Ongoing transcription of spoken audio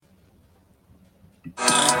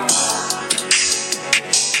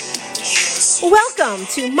Welcome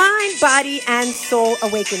to Mind, Body, and Soul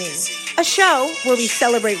Awakening, a show where we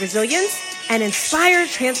celebrate resilience and inspire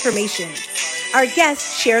transformation. Our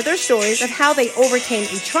guests share their stories of how they overcame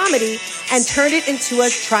a trauma and turned it into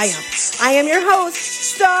a triumph. I am your host,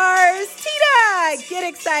 Stars Tina. Get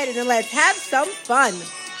excited and let's have some fun.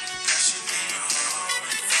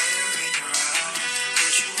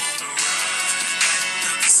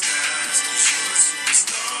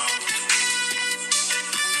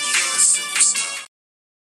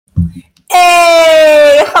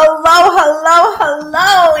 Hey,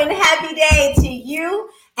 hello, and happy day to you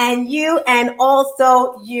and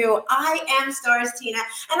also you. I am Stars Tina,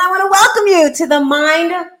 and I want to welcome you to the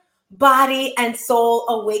Mind, Body, and Soul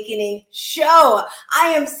Awakening show. I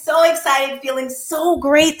am so excited, feeling so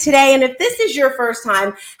great today. And if this is your first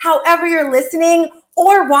time, however you're listening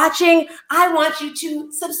or watching, I want you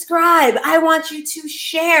to subscribe. I want you to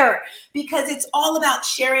share, because it's all about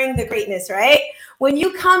sharing the greatness, right? When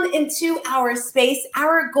you come into our space,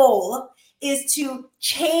 our goal is to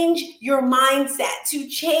change your mindset, to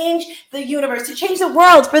change the universe, to change the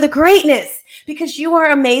world for the greatness, because you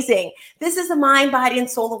are amazing. This is a Mind, Body, and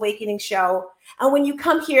Soul Awakening show. And when you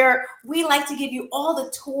come here, we like to give you all the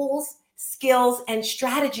tools, skills, and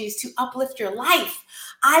strategies to uplift your life.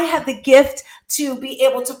 I have the gift to be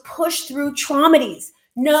able to push through traumatides.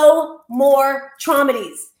 No more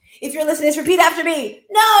traumatides. If you're listening, repeat after me.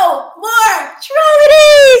 No more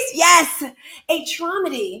traumatides. Yes. A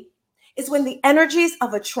traumedy is when the energies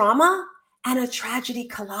of a trauma and a tragedy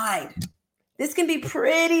collide. This can be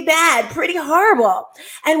pretty bad, pretty horrible.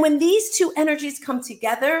 And when these two energies come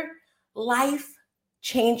together,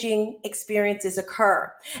 life-changing experiences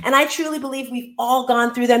occur. And I truly believe we've all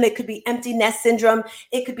gone through them. It could be empty nest syndrome.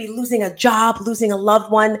 It could be losing a job, losing a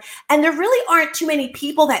loved one. And there really aren't too many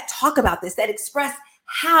people that talk about this, that express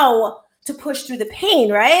how to push through the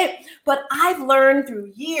pain, right? But I've learned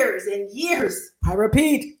through years and years, I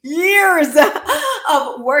repeat, years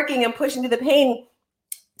of working and pushing through the pain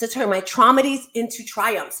to turn my traumatides into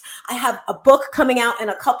triumphs. I have a book coming out in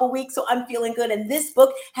a couple weeks, so I'm feeling good. And this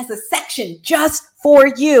book has a section just for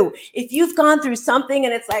you. If you've gone through something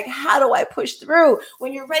and it's like, how do I push through?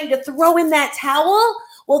 When you're ready to throw in that towel,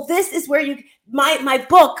 well, this is where my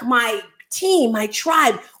book, my team, my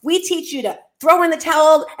tribe, we teach you to throw in the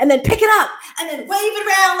towel and then pick it up and then wave it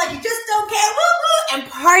around like you just don't care, woo-woo, and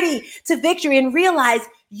party to victory and realize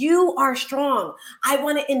you are strong. I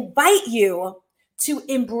want to invite you to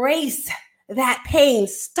embrace that pain.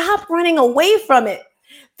 Stop running away from it.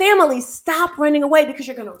 Family, stop running away, because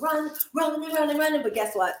you're going to run. But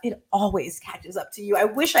guess what? It always catches up to you. I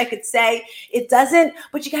wish I could say it doesn't,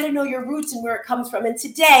 but you got to know your roots and where it comes from. And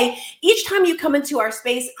today, each time you come into our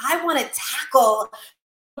space, I want to tackle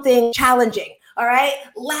something challenging. All right.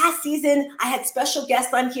 Last season, I had special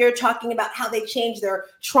guests on here talking about how they changed their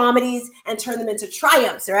traumatides and turn them into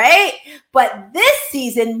triumphs. Right. But this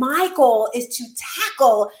season, my goal is to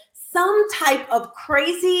tackle some type of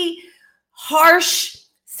crazy, harsh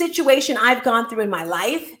situation I've gone through in my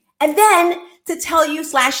life, and then to tell you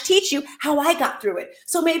 / teach you how I got through it.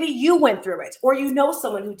 So maybe you went through it, or you know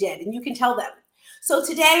someone who did, and you can tell them. So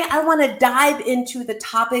today I want to dive into the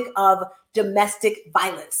topic of domestic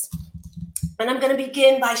violence. And I'm going to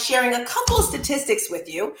begin by sharing a couple of statistics with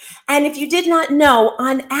you. And if you did not know,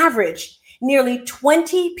 on average, nearly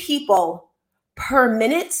 20 people per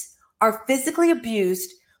minute are physically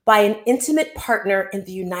abused by an intimate partner in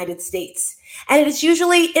the United States. And it is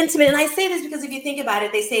usually intimate. And I say this because if you think about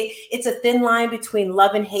it, they say it's a thin line between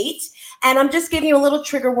love and hate. And I'm just giving you a little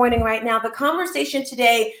trigger warning right now. The conversation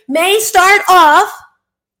today may start off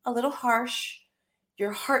a little harsh.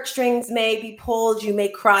 Your heartstrings may be pulled, you may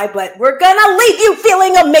cry, but we're gonna leave you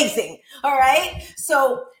feeling amazing, all right?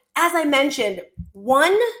 So as I mentioned,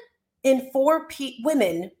 1 in 4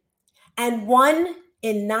 women and 1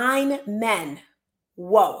 in 9 men.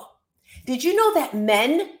 Whoa. Did you know that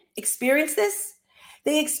men experience this?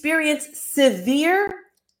 They experience severe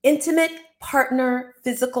intimate partner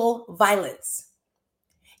physical violence,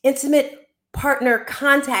 intimate partner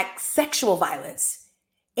contact sexual violence,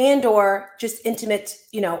 and or just intimate,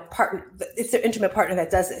 partner. It's their intimate partner that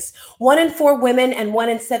does this. 1 in 4 women and 1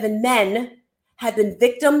 in 7 men have been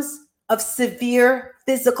victims of severe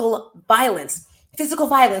physical violence. Physical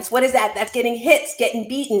violence, what is that? That's getting hits, getting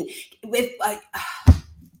beaten.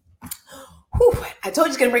 I told you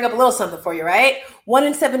it's going to bring up a little something for you, right? 1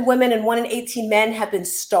 in 7 women and 1 in 18 men have been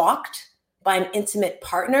stalked by an intimate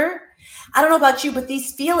partner. I don't know about you, but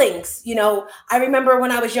these feelings, I remember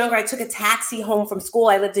when I was younger, I took a taxi home from school.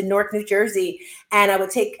 I lived in Newark, New Jersey, and I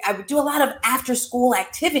would do a lot of after school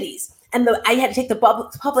activities. and I had to take the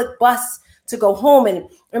public bus to go home. And I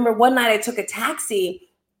remember one night I took a taxi,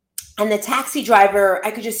 and the taxi driver,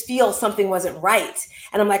 I could just feel something wasn't right.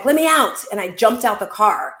 And I'm like, let me out. And I jumped out the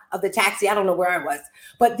car of the taxi. I don't know where I was.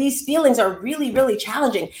 But these feelings are really, really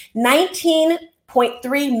challenging.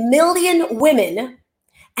 19.3 million women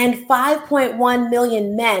and 5.1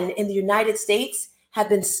 million men in the United States have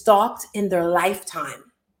been stalked in their lifetime.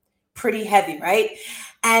 Pretty heavy, right?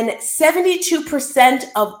 And 72%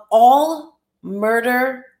 of all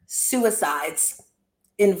murder suicides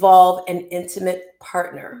involve an intimate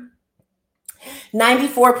partner.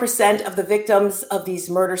 94% of the victims of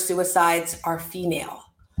these murder suicides are female.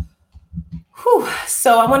 Whew.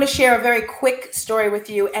 So I want to share a very quick story with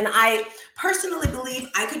you. And I personally believe,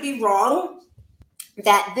 I could be wrong,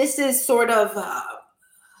 that this is sort of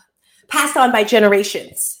passed on by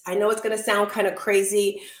generations. I know it's going to sound kind of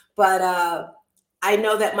crazy, but I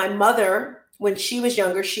know that my mother, when she was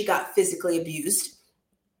younger, she got physically abused.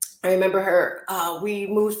 I remember her, we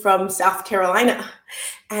moved from South Carolina,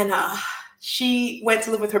 and she went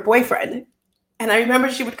to live with her boyfriend. And I remember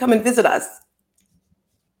she would come and visit us.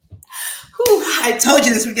 Whew, I told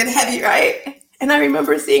you this would get heavy, right? And I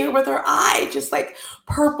remember seeing her with her eye just like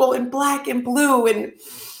purple and black and blue. And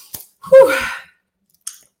whew,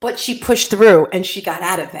 but she pushed through and she got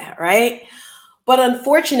out of that, right? But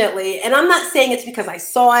unfortunately, and I'm not saying it's because I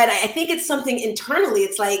saw it, I think it's something internally.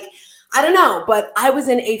 It's like, I don't know, but I was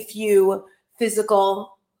in a few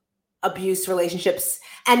physical abuse relationships.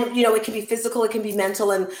 And, you know, it can be physical, it can be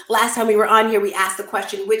mental. And last time we were on here, we asked the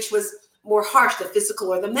question, which was more harsh, the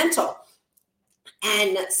physical or the mental?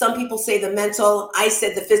 And some people say the mental. I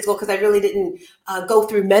said the physical because I really didn't go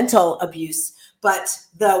through mental abuse. But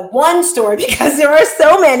the one story, because there are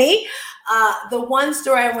so many, the one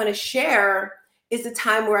story I want to share is the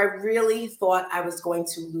time where I really thought I was going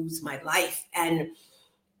to lose my life. And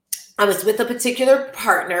I was with a particular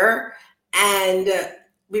partner, and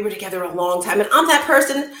we were together a long time. And I'm that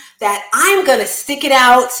person that I'm going to stick it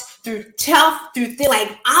out through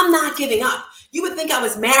like, I'm not giving up. You would think I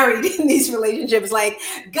was married in these relationships. Like,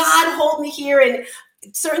 God hold me here. And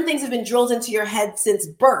certain things have been drilled into your head since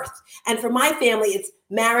birth. And for my family, it's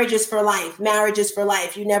marriage is for life. Marriage is for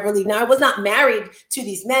life. You never leave. Now, I was not married to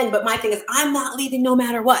these men, but my thing is I'm not leaving no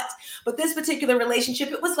matter what. But this particular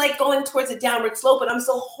relationship, it was like going towards a downward slope, but I'm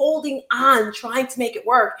still holding on, trying to make it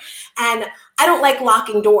work. And I don't like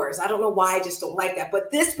locking doors. I don't know why, I just don't like that.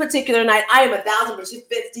 But this particular night, I am 1,000%,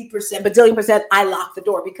 50%, bajillion percent, I locked the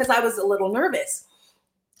door because I was a little nervous.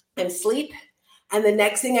 I'm asleep. And the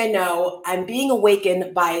next thing I know, I'm being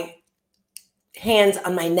awakened by hands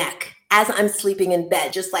on my neck as I'm sleeping in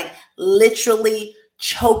bed, just like literally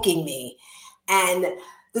choking me. And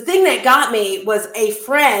the thing that got me was a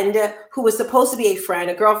friend who was supposed to be a friend,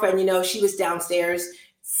 a girlfriend, you know, she was downstairs.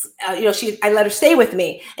 I let her stay with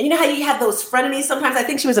me. And you know how you have those frenemies? Sometimes I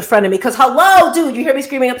think she was a frenemy because, hello, dude, you hear me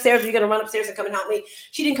screaming upstairs? Are you going to run upstairs and come and help me?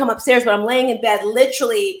 She didn't come upstairs, but I'm laying in bed,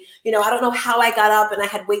 literally, you know, I don't know how I got up, and I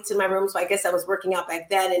had weights in my room. So I guess I was working out back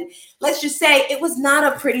then. And let's just say it was not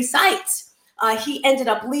a pretty sight. He ended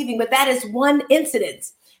up leaving, but that is one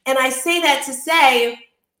incident. And I say that to say,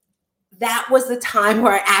 that was the time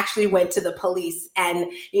where I actually went to the police and,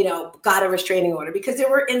 you know, got a restraining order, because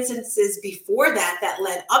there were instances before that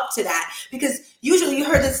led up to that. Because usually you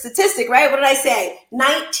heard the statistic, right? What did I say?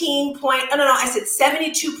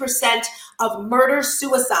 72% of murder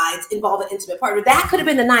suicides involve an intimate partner. That could have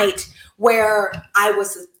been the night where I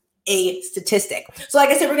was a statistic. So like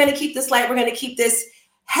I said, we're going to keep this light. We're going to keep this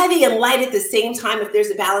heavy and light at the same time if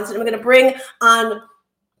there's a balance. And I'm going to bring on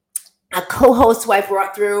a co-host who I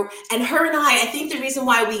brought through, and her and I think the reason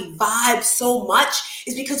why we vibe so much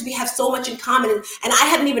is because we have so much in common. And I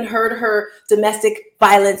haven't even heard her domestic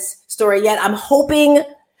violence story yet. I'm hoping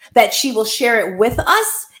that she will share it with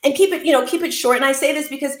us and keep it short. And I say this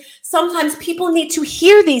because sometimes people need to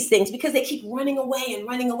hear these things because they keep running away and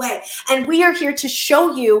running away. And we are here to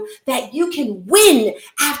show you that you can win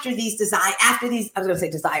after these disasters.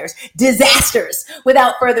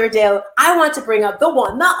 Without further ado, I want to bring up the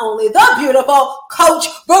one, not only the beautiful Coach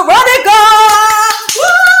Veronica. Woo!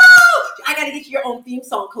 I got to get you your own theme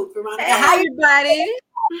song, Coach Veronica. Hey, How everybody.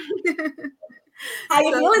 How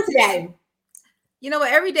you feeling today? You know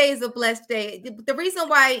what? Every day is a blessed day. The reason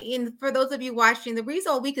why, for those of you watching, the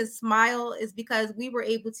reason we can smile is because we were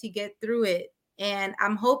able to get through it. And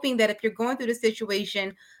I'm hoping that if you're going through the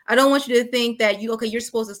situation, I don't want you to think that you're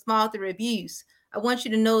supposed to smile through abuse. I want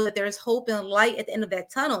you to know that there's hope and light at the end of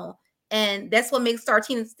that tunnel. And that's what makes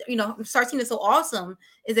Startina, Startina so awesome,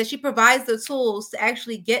 is that she provides the tools to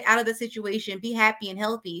actually get out of the situation, be happy and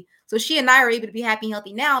healthy. So she and I are able to be happy and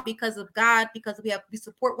healthy now because of God, because we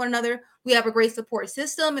support one another. We have a great support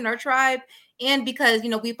system in our tribe, and because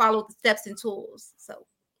we follow the steps and tools. So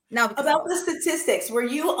now we can About talk. the statistics, were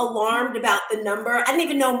you alarmed about the number? I didn't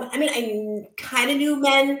even know. I mean, I kind of knew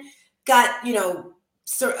men got,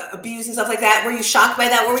 abused and stuff like that. Were you shocked by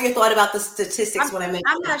that? What were your thought about the statistics when I mentioned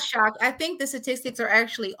I'm not that? shocked. I think the statistics are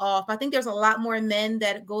actually off. I think there's a lot more men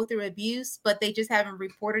that go through abuse, but they just haven't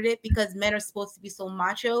reported it because men are supposed to be so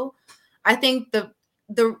macho. I think the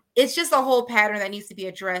it's just a whole pattern that needs to be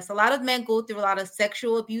addressed. A lot of men go through a lot of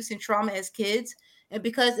sexual abuse and trauma as kids, and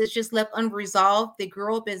because it's just left unresolved, they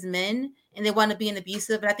grow up as men and they want to be an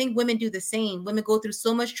abusive. And I think women do the same. Women go through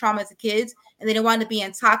so much trauma as kids, and they don't want to be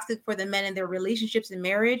toxic for the men in their relationships and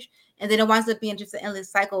marriage, and then it winds up being just an endless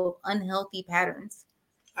cycle of unhealthy patterns.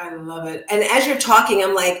 I love it. And as you're talking,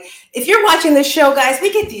 I'm like, if you're watching this show, guys,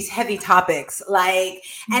 we get these heavy topics, and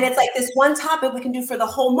it's like this one topic we can do for the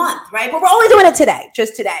whole month, right? But we're only doing it today,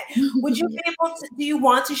 just today. Would you be able to, do you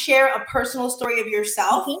want to share a personal story of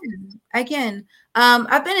yourself? I can.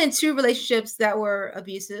 I've been in two relationships that were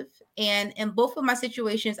abusive, and in both of my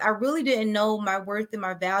situations, I really didn't know my worth and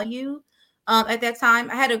my value. At that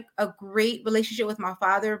time, I had a great relationship with my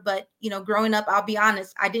father, but growing up, I'll be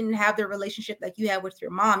honest, I didn't have the relationship like you had with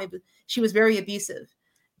your mom. She was very abusive,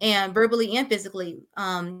 and verbally and physically.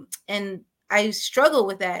 And I struggled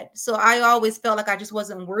with that, so I always felt like I just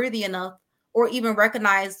wasn't worthy enough, or even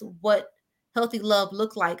recognized what healthy love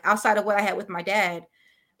looked like outside of what I had with my dad.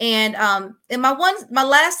 And in my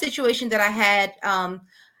last situation that I had,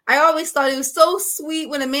 I always thought it was so sweet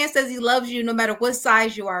when a man says he loves you no matter what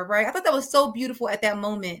size you are, right? I thought that was so beautiful at that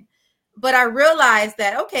moment. But I realized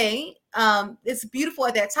that, okay, it's beautiful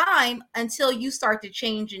at that time until you start to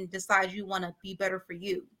change and decide you want to be better for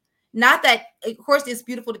you. Not that, of course, it's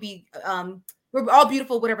beautiful to be, we're all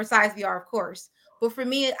beautiful, whatever size we are, of course. But for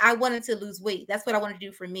me, I wanted to lose weight. That's what I wanted to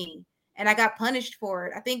do for me. And I got punished for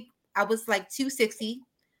it. I think I was like 260.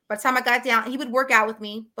 By the time I got down, he would work out with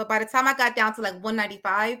me. But by the time I got down to like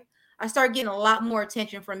 195, I started getting a lot more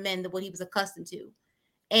attention from men than what he was accustomed to.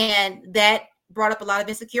 And that brought up a lot of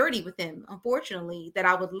insecurity with him, unfortunately, that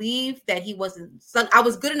I would leave, that he wasn't, so I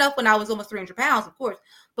was good enough when I was almost 300 pounds, of course.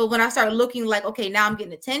 But when I started looking like, okay, now I'm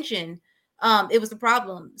getting attention, it was a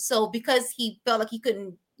problem. So because he felt like he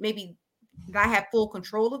couldn't maybe not have full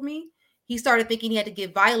control of me, he started thinking he had to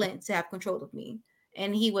get violent to have control of me.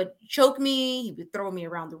 And he would choke me, he would throw me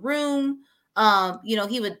around the room.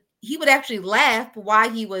 He would actually laugh while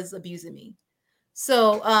he was abusing me.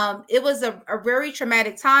 So it was a very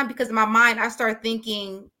traumatic time because in my mind, I started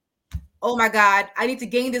thinking, oh my God, I need to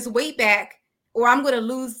gain this weight back or I'm going to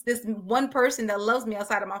lose this one person that loves me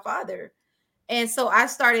outside of my father. And so I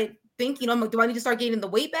started thinking, oh, do I need to start gaining the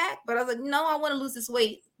weight back? But I was like, no, I want to lose this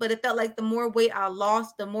weight. But it felt like the more weight I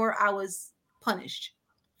lost, the more I was punished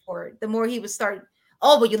for it. The more he would start,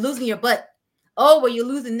 oh, well, you're losing your butt. Oh, well, you're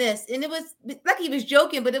losing this. And it was like he was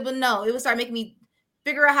joking, but it would start making me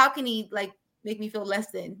figure out how can he like make me feel less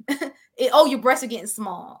than. Oh, your breasts are getting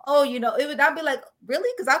small. Oh, I'd be like, really?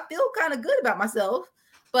 Because I feel kind of good about myself.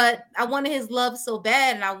 But I wanted his love so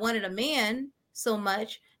bad and I wanted a man so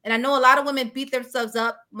much. And I know a lot of women beat themselves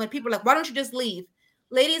up when people are like, why don't you just leave?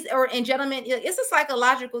 Ladies and gentlemen, it's a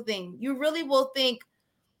psychological thing. You really will think,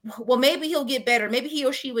 well, maybe he'll get better. Maybe he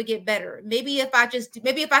or she would get better. Maybe if I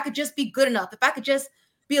could just be good enough, if I could just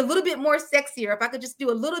be a little bit more sexier, if I could just do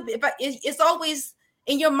a little bit, it's always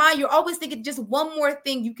in your mind, you're always thinking just one more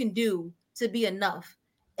thing you can do to be enough.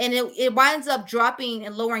 And it winds up dropping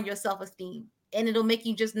and lowering your self-esteem. And it'll make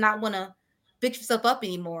you just not want to pick yourself up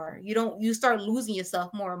anymore. You start losing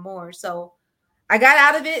yourself more and more. So I got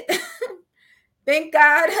out of it. Thank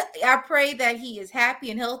God. I pray that he is happy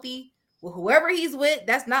and healthy. Well, whoever he's with,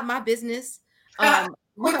 that's not my business.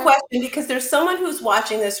 Quick question, because there's someone who's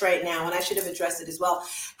watching this right now, and I should have addressed it as well.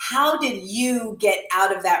 How did you get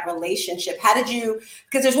out of that relationship? How did you,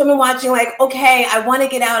 because there's women watching like, okay, I want to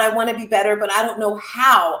get out, I want to be better, but I don't know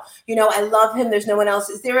how. I love him, there's no one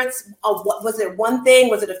else. Was there one thing,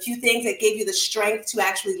 was it a few things that gave you the strength to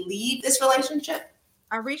actually leave this relationship?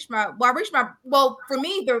 Well, for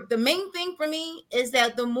me, the main thing for me is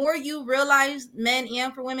that the more you realize, men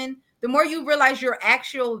and for women, the more you realize your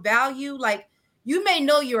actual value. Like, you may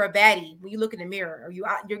know you're a baddie when you look in the mirror, or you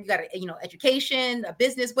got education, a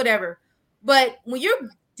business, whatever. But when you're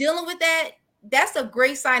dealing with that, that's a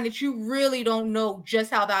great sign that you really don't know just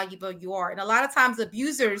how valuable you are. And a lot of times,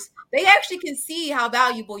 abusers, they actually can see how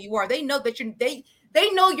valuable you are. They know that they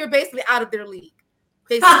know you're basically out of their league,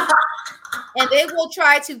 basically. And they will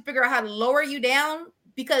try to figure out how to lower you down,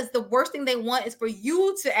 because the worst thing they want is for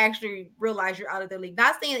you to actually realize you're out of their league.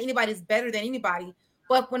 Not saying that anybody's better than anybody,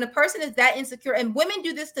 but when a person is that insecure, and women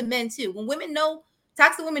do this to men too. When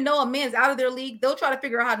toxic women know a man's out of their league, they'll try to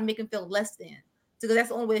figure out how to make him feel less than, because that's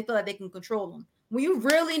the only way they feel like they can control them. When you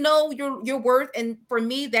really know your worth, and for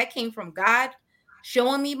me, that came from God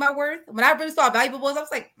showing me my worth. When I really saw valuable, I was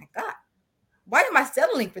like, my God, why am I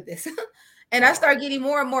settling for this? And I started getting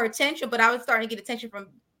more and more attention, but I was starting to get attention from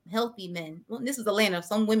healthy men. Well, this is Atlanta.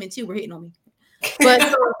 Some women too were hitting on me. But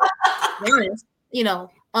honest,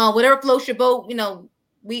 whatever floats your boat,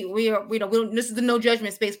 we are, this is the no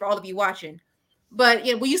judgment space for all of you watching. But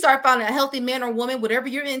when you start finding a healthy man or woman, whatever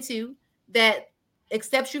you're into, that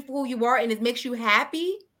accepts you for who you are and it makes you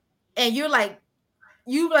happy, and you're not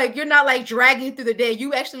like dragging through the day.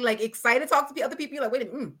 You actually like excited to talk to other people. You're like, wait a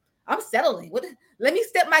minute, I'm settling. What? Let me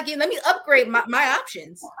step my game. Let me upgrade my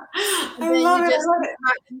options. And then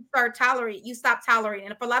you stop tolerating.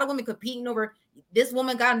 And for a lot of women competing over this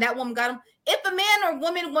woman got him, that woman got him. If a man or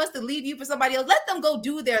woman wants to leave you for somebody else, let them go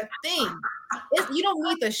do their thing. You don't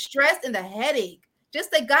need the stress and the headache.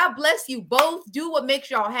 Just say, God bless you both. Do what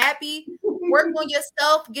makes y'all happy. Work on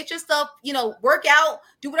yourself. Get yourself, work out.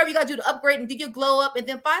 Do whatever you got to do to upgrade and get your glow up. And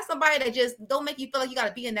then find somebody that just don't make you feel like you got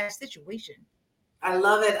to be in that situation. I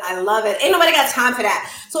love it. I love it. Ain't nobody got time for that.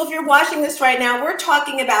 So if you're watching this right now, we're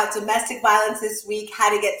talking about domestic violence this week,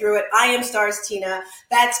 how to get through it. I am Stars Tina.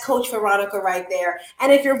 That's Coach Veronica right there.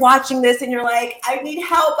 And if you're watching this and you're like, I need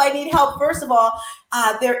help. First of all,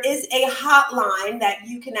 there is a hotline that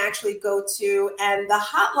you can actually go to. And the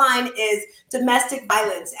hotline is domestic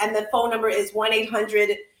violence. And the phone number is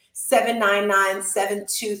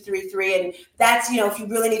 1-800-799-7233. And that's, if you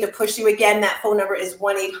really need to push through, again, that phone number is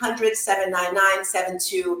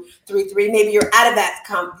 1-800-799-7233. Maybe you're out of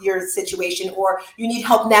your situation, or you need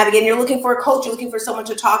help navigating. You're looking for a coach. You're looking for someone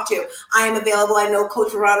to talk to. I am available. I know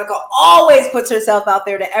Coach Veronica always puts herself out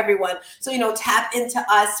there to everyone. So, tap into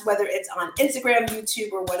us, whether it's on Instagram,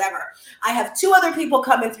 YouTube, or whatever. I have two other people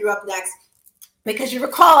coming through up next. Because you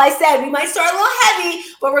recall, I said we might start a little heavy,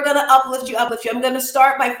 but we're going to uplift you. I'm going to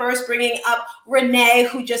start by first bringing up Renee,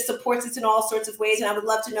 who just supports us in all sorts of ways. And I would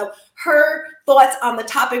love to know her thoughts on the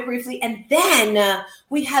topic briefly. And then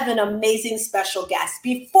we have an amazing special guest.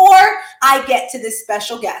 Before I get to this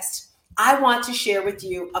special guest, I want to share with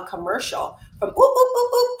you a commercial from,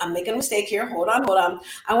 I'm making a mistake here. Hold on.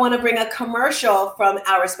 I want to bring a commercial from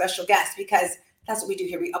our special guest, because that's what we do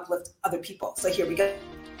here. We uplift other people. So here we go.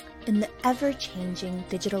 In the ever-changing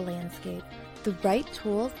digital landscape, the right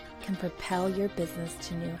tools can propel your business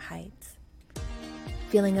to new heights.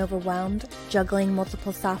 Feeling overwhelmed, juggling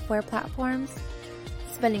multiple software platforms,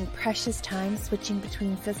 spending precious time switching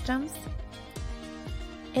between systems?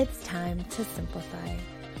 It's time to simplify,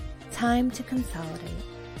 time to consolidate,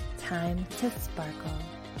 time to sparkle.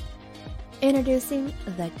 Introducing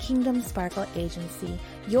the Kingdom Sparkle Agency,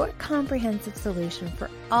 your comprehensive solution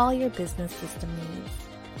for all your business system needs.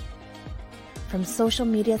 From social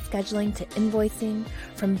media scheduling to invoicing,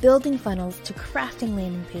 from building funnels to crafting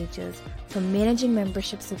landing pages, from managing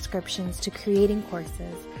membership subscriptions to creating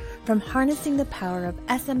courses, from harnessing the power of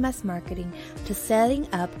SMS marketing to setting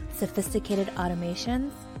up sophisticated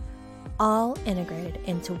automations, all integrated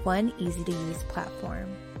into one easy-to-use platform.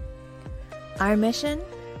 Our mission?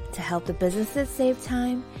 To help the businesses save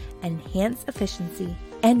time, enhance efficiency,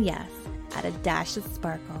 and yes, add a dash of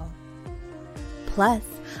sparkle. Plus,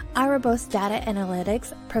 our robust data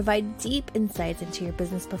analytics provide deep insights into your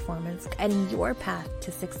business performance, guiding your path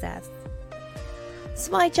to success.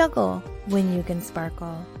 So why juggle when you can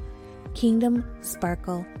sparkle? Kingdom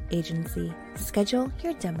Sparkle Agency. Schedule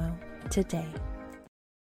your demo today.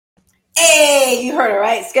 Hey, you heard it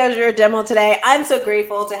right. Schedule your demo today. I'm so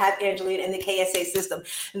grateful to have Angeline in the KSA system.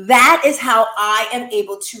 That is how I am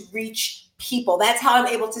able to reach people. That's how I'm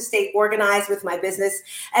able to stay organized with my business.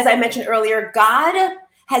 As I mentioned earlier, God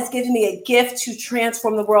has given me a gift to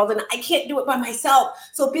transform the world, and I can't do it by myself.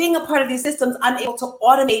 So being a part of these systems, I'm able to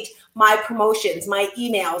automate my promotions, my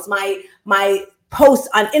emails, my posts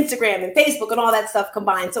on Instagram and Facebook and all that stuff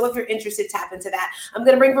combined. So if you're interested, tap into that. I'm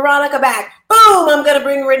going to bring Veronica back. Boom. I'm going to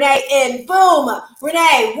bring Renee in. Boom.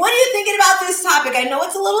 Renee, what are you thinking about this topic? I know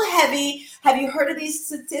it's a little heavy. Have you heard of these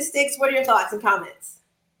statistics? What are your thoughts and comments?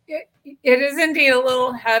 It is indeed a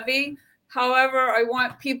little heavy. However, I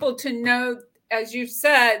want people to know, as you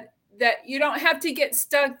said, that you don't have to get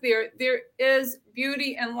stuck there. There is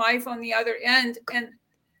beauty and life on the other end. And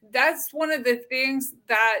that's one of the things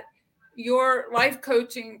that your life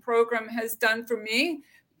coaching program has done for me,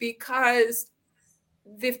 because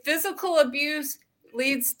the physical abuse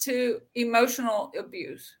leads to emotional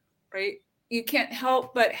abuse. right? You can't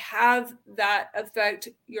help but have that affect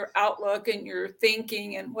your outlook and your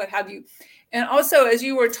thinking and what have you. And also, as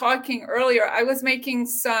you were talking earlier, I was making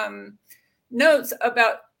some notes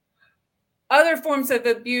about other forms of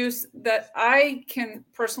abuse that I can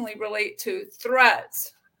personally relate to: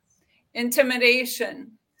 threats,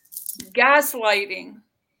 intimidation, gaslighting,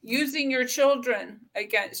 using your children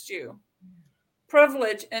against you,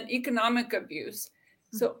 privilege, and economic abuse.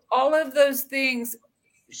 So all of those things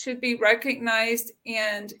should be recognized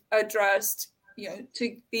and addressed,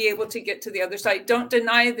 to be able to get to the other side. Don't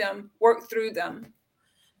deny them, work through them.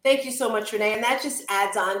 Thank you so much, Renee. And that just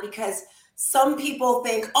adds on, because some people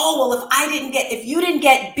think, oh, well, if you didn't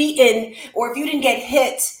get beaten or if you didn't get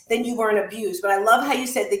hit, then you weren't abused. But I love how you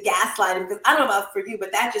said the gaslighting, because I don't know about for you,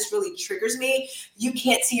 but that just really triggers me. You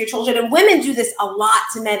can't see your children. And women do this a lot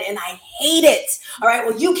to men, and I hate it. All right,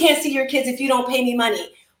 well, you can't see your kids if you don't pay me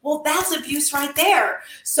money. Well, that's abuse right there.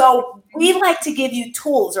 So we like to give you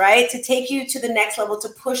tools, right, to take you to the next level, to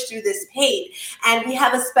push through this pain. And we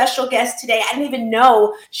have a special guest today. I didn't even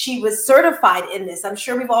know she was certified in this. I'm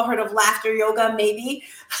sure we've all heard of laughter yoga, maybe.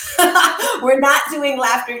 We're not doing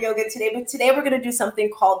laughter yoga today, but today we're going to do something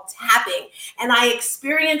called tapping. And I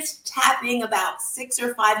experienced tapping about 6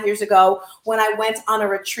 or 5 years ago when I went on a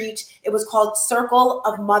retreat. It was called Circle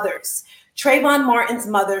of Mothers. Trayvon Martin's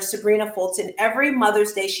mother, Sabrina Fulton, every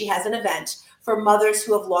Mother's Day, she has an event for mothers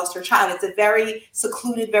who have lost her child. It's a very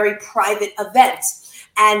secluded, very private event.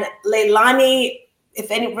 And Leilani,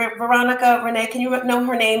 Veronica, Renee, can you know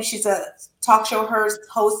her name? She's a talk show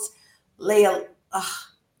host,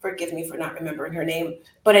 forgive me for not remembering her name.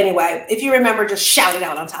 But anyway, if you remember, just shout it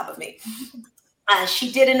out on top of me.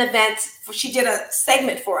 She did a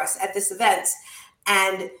segment for us at this event,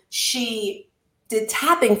 and she did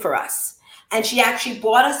tapping for us. And she actually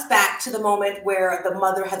brought us back to the moment where the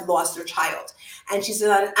mother had lost her child. And she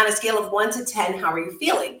said, on a scale of 1 to 10, how are you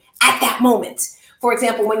feeling at that moment? For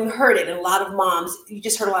example, when you heard it, and a lot of moms, you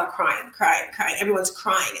just heard a lot of crying. Everyone's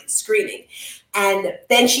crying and screaming. And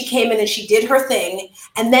then she came in and she did her thing.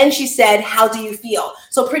 And then she said, how do you feel?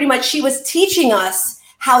 So pretty much she was teaching us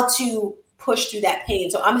how to push through that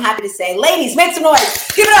pain. So I'm happy to say, ladies, make some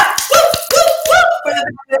noise. Give it up. Woo, woo, woo, for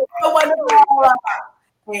the wonderful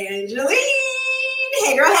Angeline.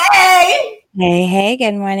 Hey, girl, hey. Hey,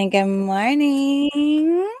 good morning, good morning.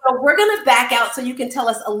 So we're going to back out so you can tell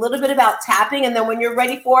us a little bit about tapping, and then when you're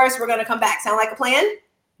ready for us, we're going to come back. Sound like a plan?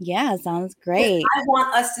 Yeah, sounds great. I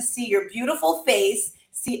want us to see your beautiful face,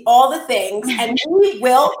 see all the things, and we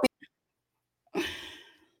will be.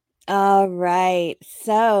 All right.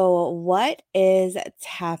 So what is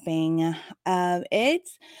tapping?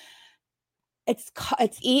 It's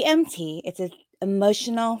EMT. It's an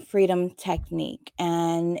emotional freedom technique,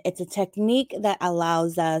 and it's a technique that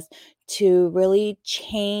allows us to really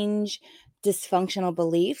change dysfunctional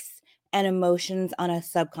beliefs and emotions on a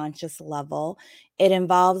subconscious level. It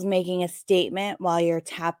involves making a statement while you're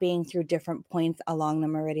tapping through different points along the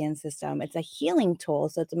meridian system. It's a healing tool,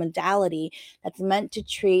 so it's a modality that's meant to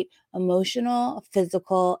treat emotional,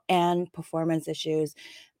 physical, and performance issues.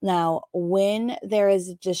 Now, when there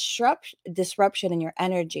is disruption in your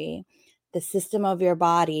energy, the system of your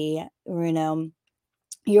body,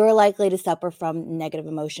 you're likely to suffer from negative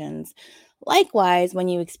emotions. Likewise, when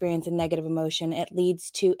you experience a negative emotion, it leads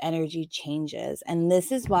to energy changes. And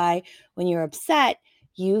this is why when you're upset,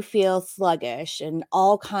 you feel sluggish and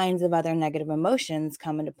all kinds of other negative emotions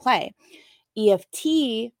come into play.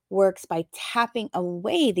 EFT works by tapping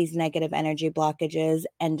away these negative energy blockages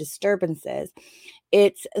and disturbances.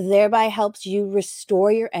 It thereby helps you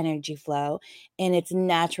restore your energy flow in its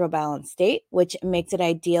natural balanced state, which makes it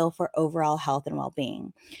ideal for overall health and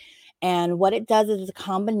well-being. And what it does is a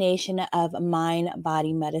combination of mind,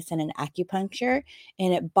 body medicine, and acupuncture,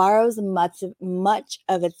 and it borrows much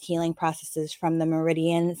of its healing processes from the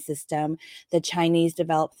meridian system the Chinese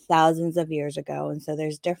developed thousands of years ago. And so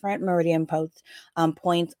there's different meridian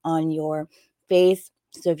points on your face.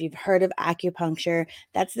 So if you've heard of acupuncture,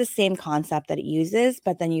 that's the same concept that it uses,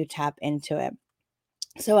 but then you tap into it.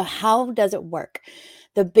 So how does it work?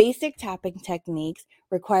 The basic tapping techniques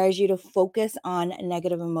requires you to focus on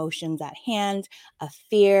negative emotions at hand, a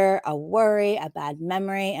fear, a worry, a bad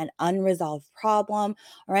memory, an unresolved problem,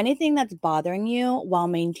 or anything that's bothering you while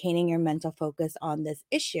maintaining your mental focus on this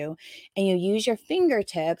issue. And you use your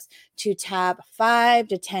fingertips to tap 5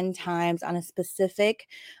 to 10 times on a specific,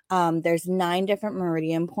 there's 9 different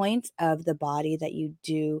meridian points of the body that you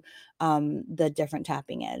do the different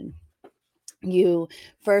tapping in. You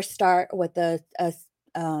first start with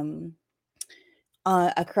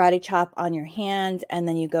a karate chop on your hand, and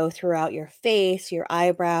then you go throughout your face, your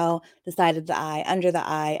eyebrow, the side of the eye, under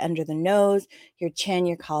the nose, your chin,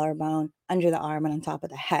 your collarbone, under the arm, and on top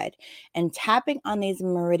of the head. And tapping on these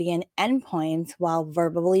meridian endpoints while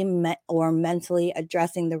verbally or mentally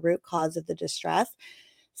addressing the root cause of the distress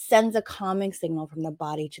sends a calming signal from the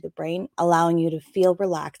body to the brain, allowing you to feel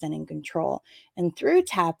relaxed and in control. And through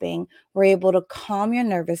tapping, we're able to calm your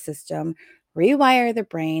nervous system, rewire the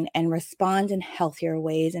brain, and respond in healthier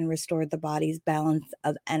ways and restore the body's balance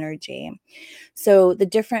of energy. So the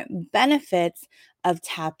different benefits of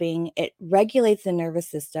tapping, it regulates the nervous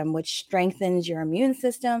system, which strengthens your immune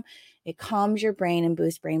system. It calms your brain and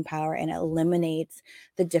boosts brain power, and it eliminates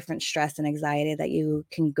the different stress and anxiety that you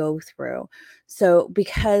can go through. So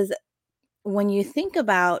because when you think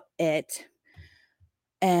about it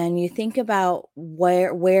and you think about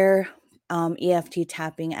where EFT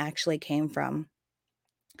tapping actually came from,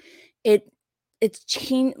 it's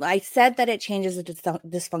changed. I said that it changes the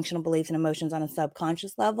dysfunctional beliefs and emotions on a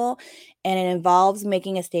subconscious level, and it involves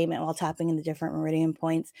making a statement while tapping in the different meridian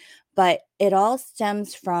points. But it all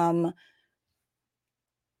stems from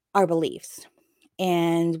our beliefs,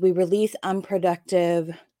 and we release unproductive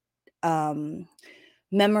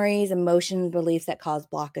memories, emotions, beliefs that cause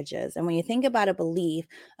blockages. And when you think about a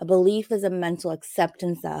belief is a mental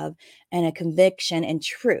acceptance of and a conviction in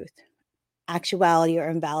truth, actuality, or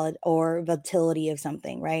invalid or volatility of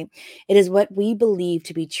something, right? It is what we believe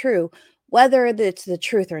to be true, whether it's the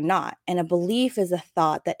truth or not. And a belief is a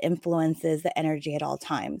thought that influences the energy at all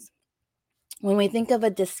times. When we think of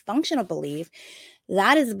a dysfunctional belief,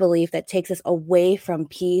 that is a belief that takes us away from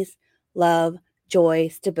peace, love, joy,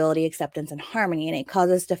 stability, acceptance, and harmony. And it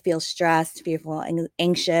causes us to feel stressed, fearful,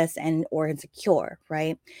 anxious, and or insecure,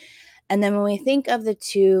 right? And then when we think of the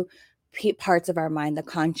two parts of our mind, the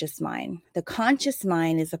conscious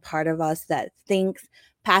mind is a part of us that thinks,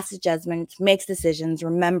 passes judgments, makes decisions,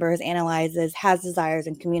 remembers, analyzes, has desires,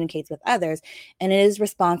 and communicates with others. And it is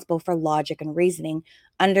responsible for logic and reasoning,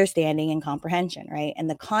 understanding, and comprehension, right? And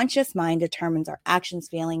the conscious mind determines our actions,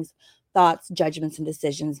 feelings, thoughts, judgments, and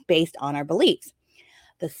decisions based on our beliefs.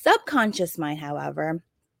 The subconscious mind, however,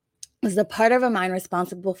 is the part of our mind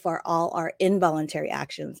responsible for all our involuntary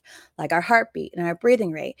actions, like our heartbeat and our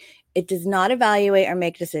breathing rate. It does not evaluate or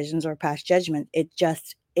make decisions or pass judgment. It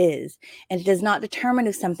just is. And it does not determine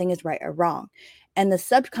if something is right or wrong. And the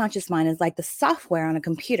subconscious mind is like the software on a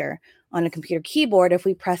computer. On a computer keyboard, if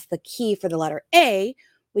we press the key for the letter A,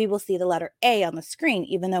 we will see the letter A on the screen,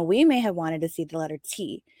 even though we may have wanted to see the letter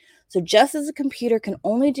T. So just as a computer can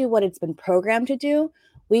only do what it's been programmed to do,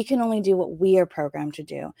 we can only do what we are programmed to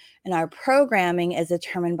do. And our programming is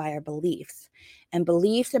determined by our beliefs. And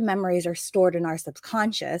beliefs and memories are stored in our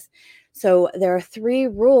subconscious. So there are 3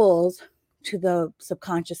 rules to the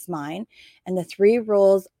subconscious mind. And the 3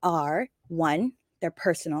 rules are: 1, they're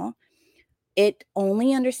personal. It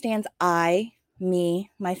only understands I,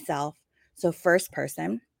 me, myself. So first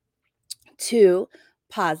person. 2,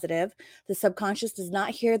 positive. The subconscious does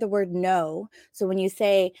not hear the word no. So when you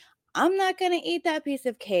say, I'm not going to eat that piece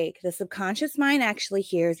of cake, the subconscious mind actually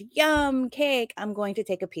hears, yum, cake. I'm going to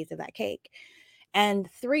take a piece of that cake. And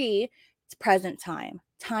 3, it's present time.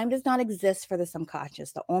 Time does not exist for the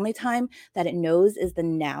subconscious. The only time that it knows is the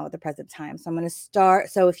now, the present time. So I'm going to start.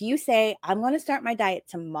 So if you say, I'm going to start my diet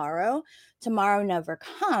tomorrow, tomorrow never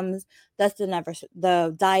comes, thus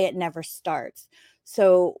the diet never starts.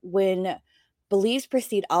 So when beliefs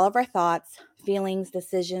precede all of our thoughts, feelings,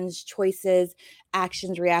 decisions, choices,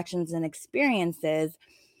 actions, reactions, and experiences,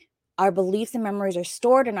 our beliefs and memories are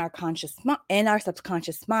stored in our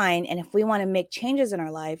subconscious mind. And if we want to make changes in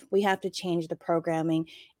our life, we have to change the programming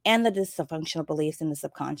and the dysfunctional beliefs in the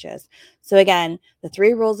subconscious. So again, the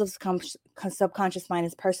 3 rules of subconscious mind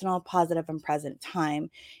is personal, positive, and present time.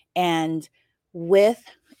 And with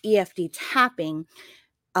EFT tapping,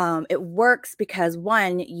 it works because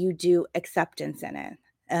 1, you do acceptance in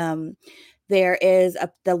it. There is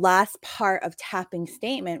the last part of tapping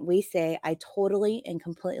statement. We say, I totally and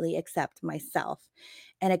completely accept myself.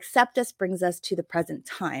 And acceptance brings us to the present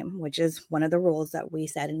time, which is one of the rules that we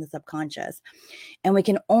said in the subconscious. And we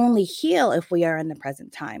can only heal if we are in the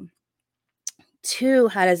present time. 2,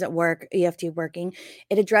 how does it work? EFT working.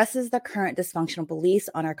 It addresses the current dysfunctional beliefs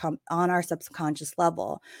on our subconscious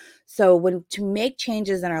level. So to make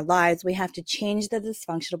changes in our lives, we have to change the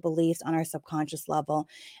dysfunctional beliefs on our subconscious level.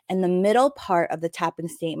 And the middle part of the tapping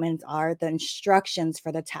statements are the instructions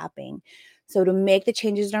for the tapping. So to make the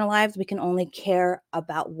changes in our lives, we can only care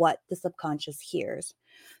about what the subconscious hears.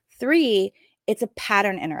 3, it's a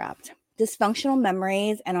pattern interrupt. Dysfunctional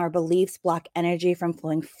memories and our beliefs block energy from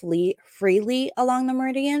flowing freely along the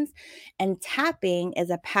meridians. And tapping is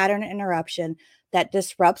a pattern interruption that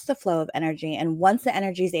disrupts the flow of energy. And once the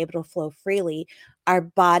energy is able to flow freely, our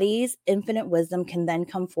body's infinite wisdom can then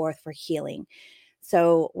come forth for healing.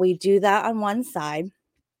 So we do that on one side.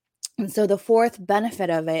 And so the fourth benefit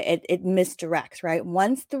of it misdirects, right?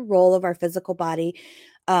 Once the role of our physical body,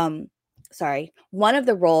 one of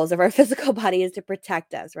the roles of our physical body is to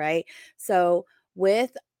protect us, right? So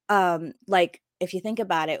with like, if you think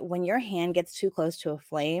about it, when your hand gets too close to a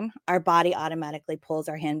flame, our body automatically pulls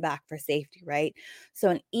our hand back for safety, right? So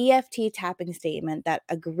an EFT tapping statement that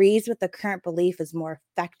agrees with the current belief is more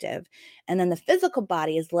effective. And then the physical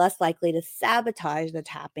body is less likely to sabotage the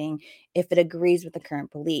tapping if it agrees with the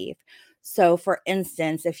current belief. So for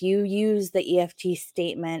instance, if you use the EFT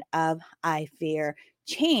statement of I fear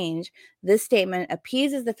change, this statement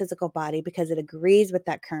appeases the physical body because it agrees with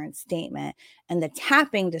that current statement. And the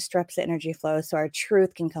tapping disrupts the energy flow so our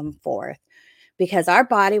truth can come forth, because our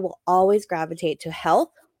body will always gravitate to health,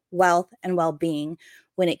 wealth, and well-being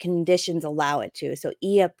when it conditions allow it to. So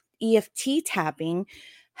EFT tapping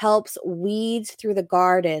helps weeds through the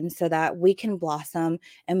garden so that we can blossom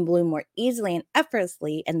and bloom more easily and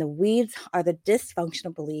effortlessly. And the weeds are the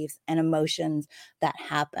dysfunctional beliefs and emotions that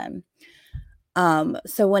happen.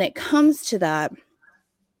 So when it comes to that,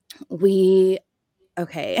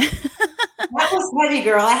 okay. That was heavy,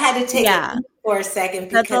 girl. I had to take Yeah. it for a second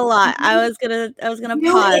because That's a lot. I was gonna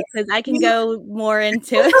pause because I can go more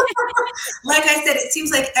into it. Like I said, it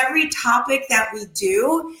seems like every topic that we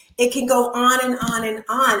do, it can go on and on and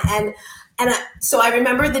on. So I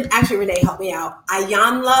remember that, actually, Renee, help me out.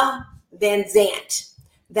 Ayanla Van Zant.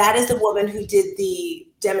 That is the woman who did the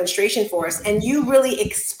demonstration for us. And you really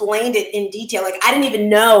explained it in detail. Like, I didn't even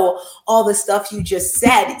know all the stuff you just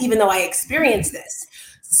said, even though I experienced this.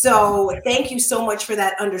 So thank you so much for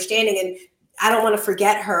that understanding. And I don't want to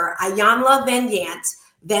forget her. Ayanla Van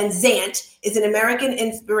Zant is an American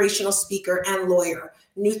inspirational speaker and lawyer.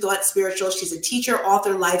 New Thought Spiritual. She's a teacher,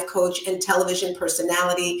 author, life coach, and television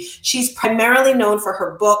personality. She's primarily known for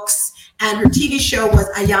her books, and her TV show was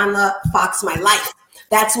Ayanla Fox My Life.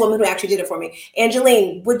 That's the woman who actually did it for me.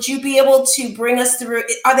 Angeline, would you be able to bring us through?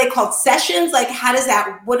 Are they called sessions? Like,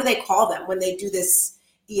 what do they call them when they do this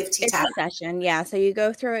EFT tap? It's a session, yeah. So you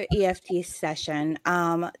go through an EFT session.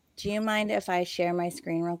 Do you mind if I share my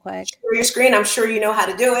screen real quick? Share your screen. I'm sure you know how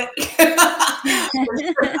to do it.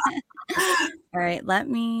 All right, let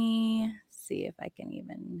me see if I can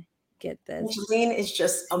even get this. Angeline is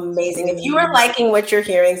just amazing. If you are liking what you're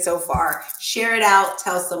hearing so far, share it out,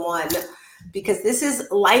 tell someone, because this is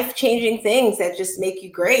life-changing things that just make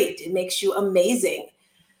you great. It makes you amazing.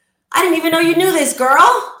 I didn't even know you knew this, girl.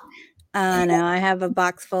 No, I have a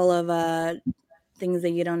box full of things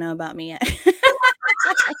that you don't know about me yet.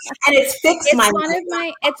 And it's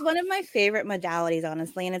it's one of my favorite modalities,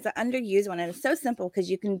 honestly, and it's an underused one, and it's so simple because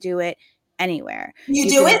you can do it anywhere. You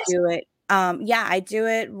do it? Do it. Yeah, I do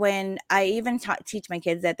it when I even teach my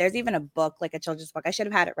kids that there's even a book, like a children's book. I should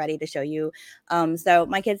have had it ready to show you. So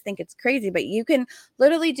my kids think it's crazy, but you can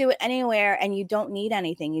literally do it anywhere and you don't need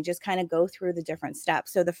anything. You just kind of go through the different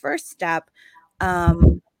steps. So the first step,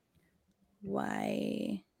 okay,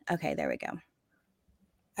 there we go.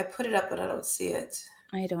 I put it up, but I don't see it.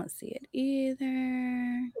 I don't see it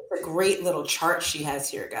either. It's a great little chart she has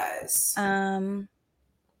here, guys. I'm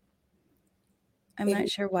not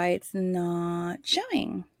sure why it's not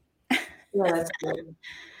showing. No, that's good.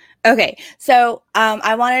 Okay, so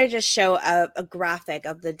I wanted to just show a graphic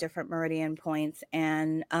of the different meridian points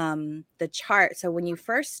and the chart. So when you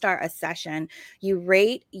first start a session, you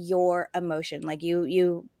rate your emotion. Like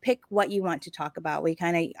you pick what you want to talk about. I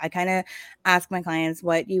kind of ask my clients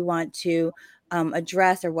what you want to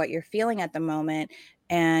address or what you're feeling at the moment.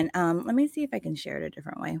 And let me see if I can share it a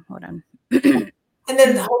different way. Hold on. And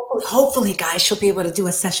then hopefully, guys, she'll be able to do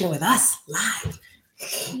a session with us live.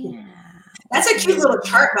 Yeah. That's a cute little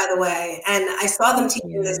chart, by the way. And I saw them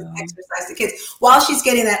teaching this exercise to kids. While she's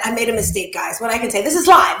getting that, I made a mistake, guys. What I can say, this is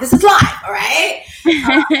live. All right?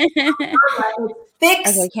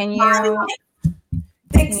 Okay, can you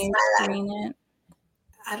screen it?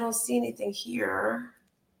 I don't see anything here.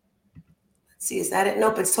 Let's see, is that it?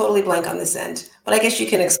 Nope, it's totally blank on this end. But I guess you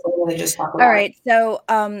can explain and just talk about it. All right, so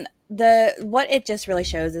what it just really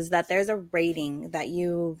shows is that there's a rating that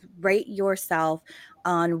you rate yourself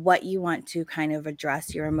on what you want to kind of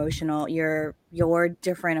address your emotional, your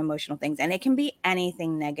different emotional things. And it can be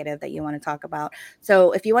anything negative that you want to talk about.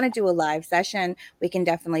 So if you want to do a live session, we can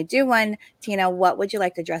definitely do one. Tina, what would you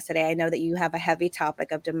like to address today? I know that you have a heavy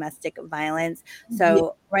topic of domestic violence.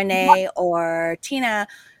 So Renee or Tina,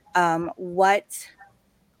 what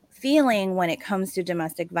feeling when it comes to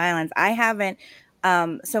domestic violence. I haven't.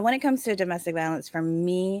 So when it comes to domestic violence, for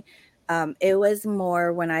me, it was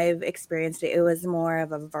more, when I've experienced it, it was more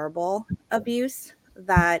of a verbal abuse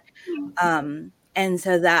that, and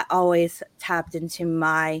so that always tapped into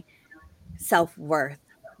my self-worth,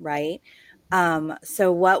 right?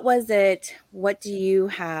 So what was it? What do you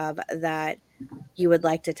have that you would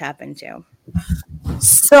like to tap into?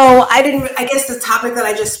 So I guess the topic that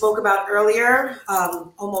I just spoke about earlier,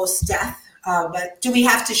 almost death. But do we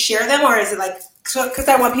have to share them, or is it like, because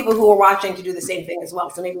I want people who are watching to do the same thing as well.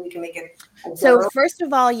 So maybe we can make it. So first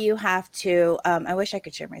of all, you have to, I wish I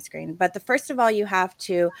could share my screen, but first of all, you have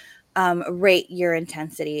to rate your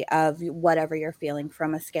intensity of whatever you're feeling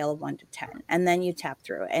from a scale of 1 to 10. And then you tap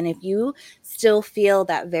through it. And if you still feel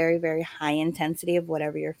that very, very high intensity of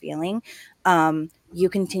whatever you're feeling, you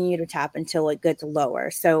continue to tap until it gets lower.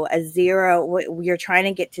 So a 0, you're trying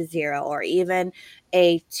to get to 0, or even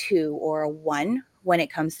a 2 or a 1 when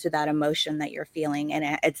it comes to that emotion that you're feeling.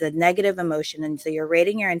 And it's a negative emotion. And so you're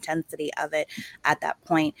rating your intensity of it at that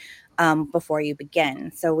point before you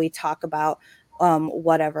begin. So we talk about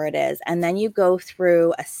whatever it is. And then you go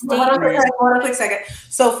through a statement. Hold on a quick second.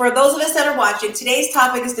 So for those of us that are watching, today's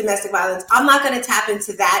topic is domestic violence. I'm not going to tap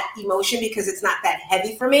into that emotion because it's not that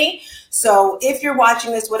heavy for me. So if you're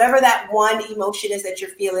watching this, whatever that one emotion is that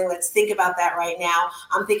you're feeling, let's think about that right now.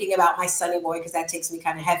 I'm thinking about my sonny boy because that takes me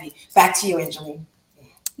kind of heavy. Back to you, Angeline.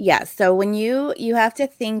 Yeah. So when you have to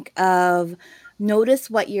think of, notice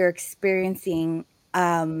what you're experiencing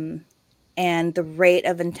and the rate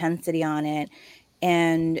of intensity on it.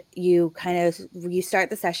 And you start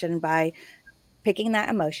the session by picking that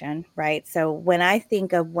emotion, right? So when I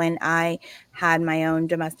think of when I had my own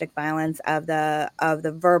domestic violence of the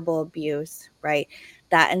verbal abuse, right?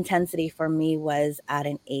 That intensity for me was at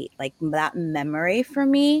an 8. Like that memory for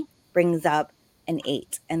me brings up an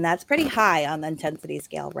 8, and that's pretty high on the intensity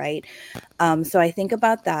scale, right? So I think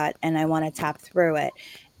about that and I want to tap through it.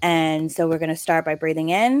 And so we're going to start by breathing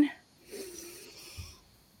in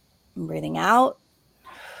and breathing out.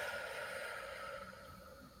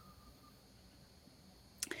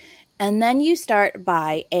 And then you start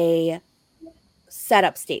by a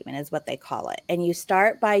setup statement is what they call it. And you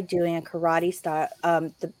start by doing a karate style.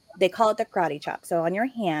 They call it the karate chop. So on your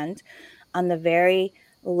hand, on the very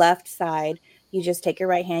left side, you just take your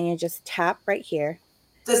right hand, you just tap right here.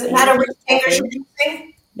 Does it matter which finger you're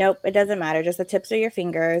using? Nope, it doesn't matter. Just the tips of your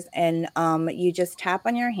fingers, and you just tap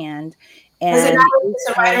on your hand. And does it matter if it's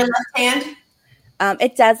a right or left hand?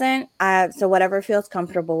 It doesn't. So whatever feels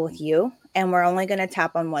comfortable with you. And we're only going to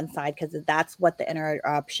tap on one side because that's what the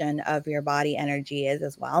interruption of your body energy is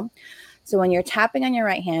as well. So when you're tapping on your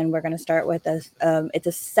right hand, we're going to start with it's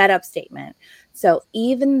a setup statement. So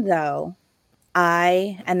even though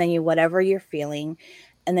and then whatever you're feeling,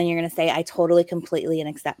 and then you're going to say, I totally, completely, and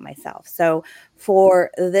accept myself. So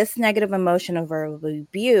for this negative emotion of verbal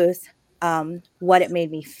abuse, what it made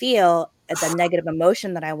me feel, the negative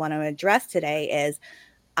emotion that I want to address today is,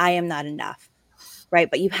 I am not enough, right?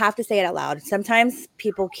 But you have to say it out loud. Sometimes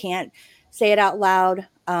people can't say it out loud,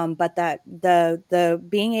 but that the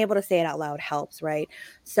being able to say it out loud helps, right?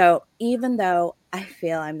 So even though I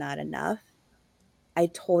feel I'm not enough, I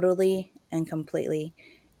totally and completely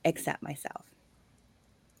accept myself.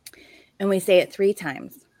 And we say it 3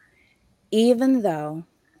 times. Even though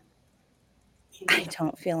I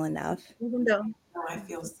don't feel enough, Even though I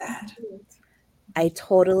feel sad, I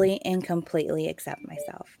totally and completely accept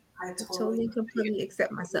myself. I totally completely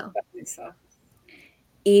accept myself.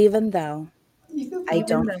 Even though I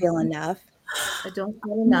don't feel enough, I don't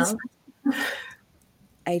feel enough,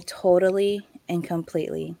 I totally and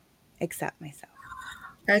completely accept myself.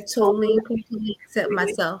 I totally and completely accept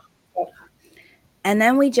myself. And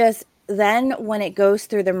then when it goes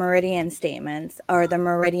through the meridian statements or the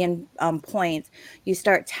meridian points, you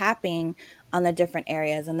start tapping on the different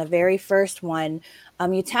areas. And the very first one,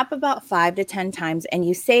 you tap about 5 to 10 times and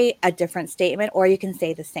you say a different statement, or you can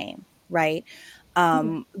say the same, right?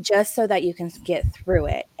 Just so that you can get through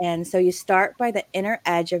it. And so you start by the inner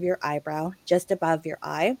edge of your eyebrow, just above your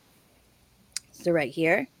eye. So right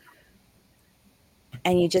here.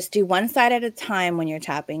 And you just do one side at a time when you're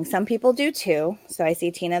tapping. Some people do 2. So I see,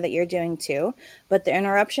 Tina, that you're doing 2. But the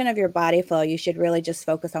interruption of your body flow, you should really just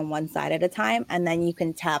focus on one side at a time. And then you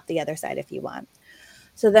can tap the other side if you want.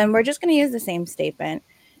 So then we're just going to use the same statement.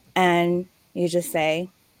 And you just say,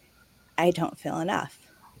 I don't feel enough.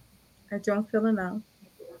 I don't feel enough.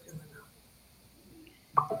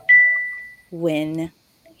 When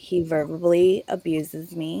he verbally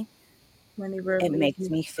abuses me, when he verbally it makes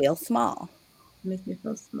me feel small. Makes me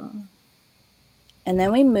feel small. And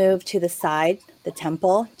then we move to the side, the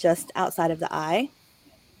temple, just outside of the eye.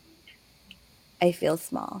 I feel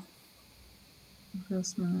small. I feel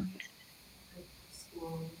small.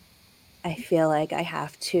 I feel like I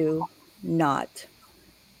have to not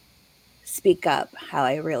speak up how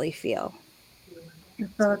I really feel. I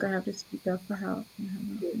feel like I have to speak up for help.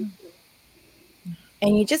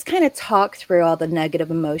 And you just kind of talk through all the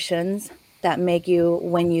negative emotions that make you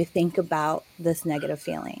when you think about this negative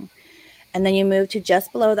feeling. And then you move to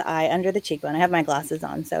just below the eye, under the cheekbone. I have my glasses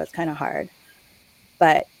on, so it's kind of hard.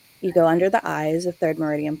 But you go under the eyes, the third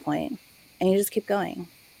meridian point, and you just keep going.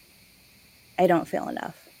 I don't feel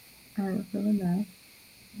enough. I don't feel enough.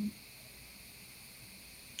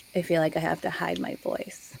 I feel like I have to hide my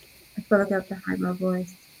voice. I feel like I have to hide my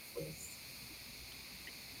voice.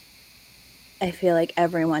 I feel like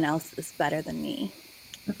everyone else is better than me.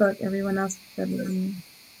 I feel like everyone else is better than me.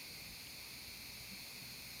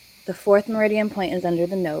 The fourth meridian point is under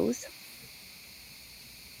the nose.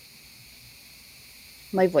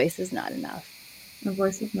 My voice is not enough. My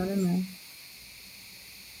voice is not enough.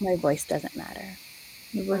 My voice doesn't matter.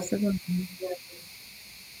 My voice doesn't matter.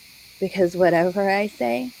 Because whatever I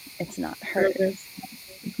say, it's not heard.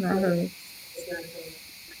 It's not heard.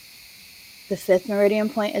 The fifth meridian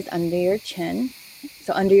point is under your chin.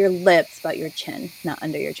 So under your lips, but your chin. Not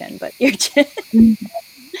under your chin, but your chin.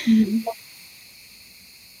 Mm-hmm.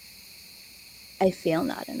 I feel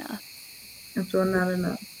not enough. I feel not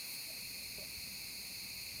enough.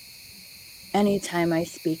 Anytime I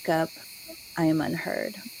speak up, I am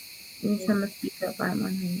unheard. Anytime I speak up, I am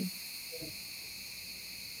unheard.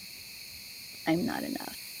 I'm not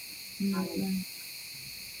enough. I'm not enough.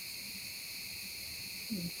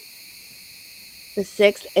 The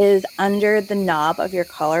sixth is under the knob of your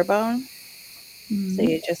collarbone. Mm-hmm. So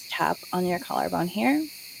you just tap on your collarbone here.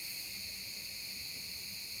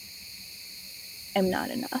 I'm not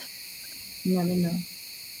enough. Not enough.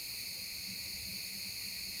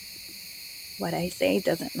 What I say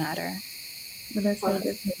doesn't matter. What I say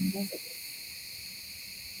doesn't matter.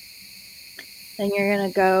 Then you're going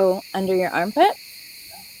to go under your armpit.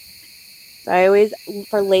 So I always,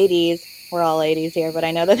 for ladies, we're all ladies here, but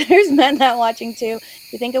I know that there's men that watching too.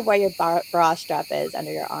 You think of where your bra strap is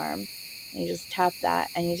under your arm. And you just tap that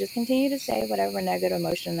and you just continue to say whatever negative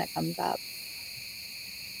emotion that comes up.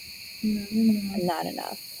 I'm not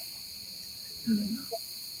enough.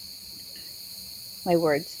 My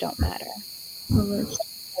words don't matter.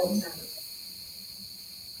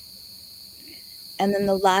 And then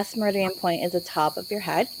the last meridian point is the top of your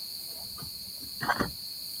head.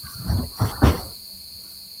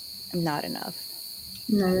 I'm not enough.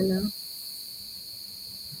 Not enough.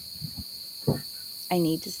 I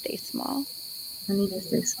need to stay small. I need to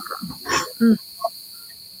stay small.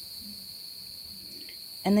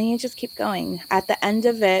 And then you just keep going. At the end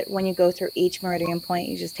of it, when you go through each meridian point,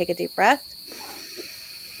 you just take a deep breath.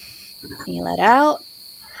 And you let out.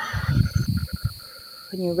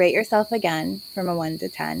 When you rate yourself again from a 1 to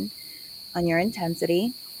 10 on your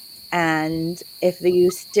intensity. And if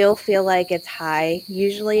you still feel like it's high,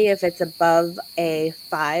 usually if it's above a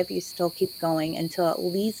 5, you still keep going until at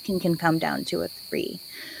least can come down to a 3.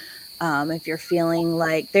 If you're feeling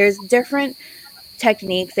like there's different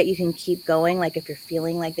techniques that you can keep going, like if you're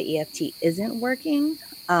feeling like the EFT isn't working.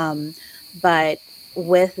 But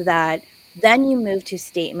with that, then you move to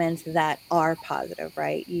statements that are positive,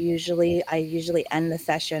 right? I usually end the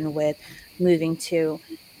session with moving to,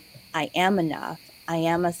 I am enough. I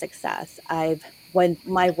am a success. When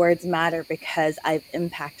my words matter because I've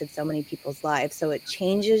impacted so many people's lives. So it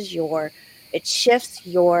shifts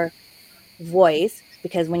your voice,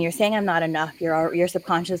 because when you're saying I'm not enough, your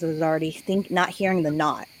subconscious is already not hearing the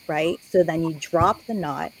not, right? So then you drop the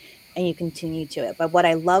not and you continue to it. But what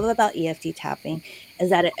I love about EFT tapping is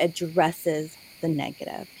that it addresses the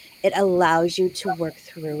negative. It allows you to work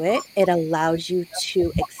through it. It allows you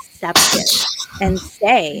to accept it and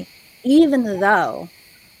say, even though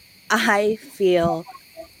I feel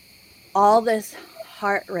all this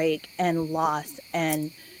heartache and loss,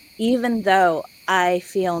 and even though I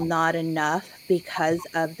feel not enough because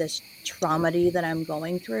of this trauma that I'm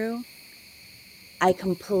going through, I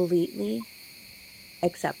completely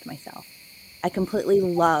accept myself. I completely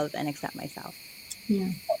love and accept myself. Yeah.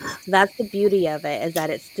 So that's the beauty of it, is that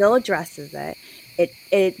it still addresses it.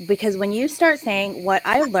 Because when you start saying, what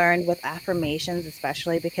I learned with affirmations,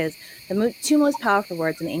 especially because the two most powerful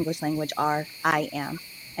words in the English language are I am,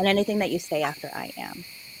 and anything that you say after I am.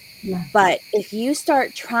 Yeah. But if you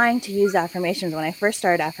start trying to use affirmations, when I first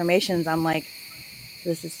started affirmations, I'm like,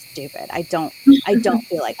 this is stupid. I don't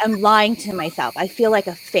feel like I'm lying to myself. I feel like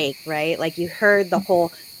a fake, right? Like you heard the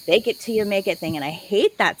whole, fake it till you make it thing. And I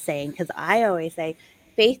hate that saying because I always say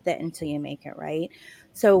faith it until you make it, right?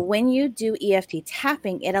 So when you do EFT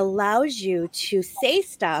tapping, it allows you to say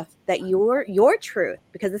stuff that your truth,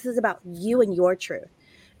 because this is about you and your truth.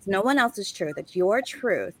 It's no one else's truth. It's your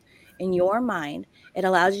truth in your mind. It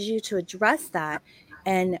allows you to address that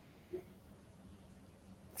and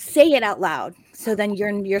say it out loud. So then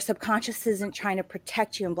your subconscious isn't trying to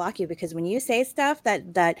protect you and block you, because when you say stuff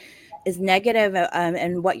that is negative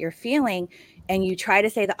and what you're feeling, and you try to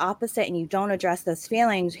say the opposite and you don't address those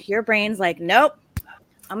feelings, your brain's like, nope,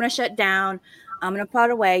 I'm going to shut down. I'm going to put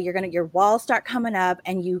it away. Your walls start coming up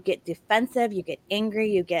and you get defensive, you get angry,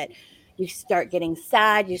 you start getting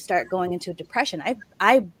sad, you start going into depression.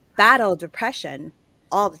 I battle depression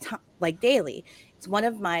all the time, like daily. It's one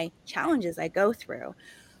of my challenges I go through.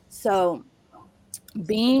 So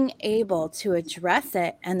being able to address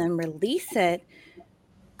it and then release it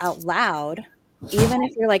out loud, even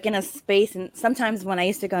if you're like in a space, and sometimes when I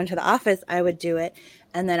used to go into the office, I would do it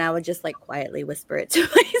and then I would just like quietly whisper it to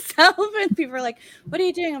myself, and people are like, what are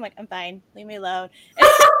you doing? I'm like, I'm fine, leave me alone.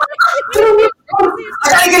 I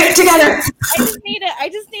gotta get it together. I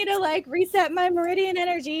just need to like reset my meridian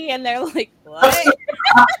energy, and they're like, what?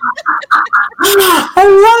 I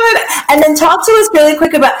love it. And then talk to us really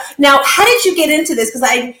quick about, now, how did you get into this? Because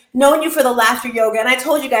I've known you for the laughter yoga, and I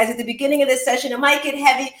told you guys at the beginning of this session, it might get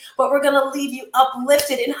heavy, but we're going to leave you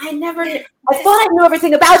uplifted. And I thought I knew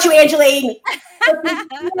everything about you, Angeline.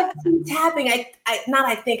 Tapping, I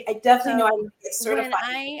definitely know I would get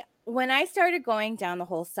certified. When I started going down the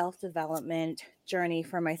whole self-development journey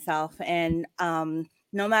for myself, and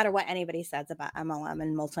no matter what anybody says about MLM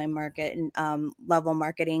and multi-market and level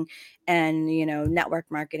marketing and, network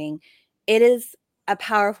marketing, it is a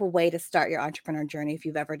powerful way to start your entrepreneur journey if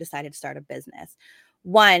you've ever decided to start a business.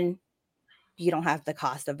 One, you don't have the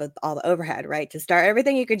cost of all the overhead, right? To start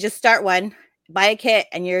everything, you could just start one, buy a kit,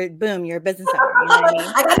 and you're a business owner. You know what I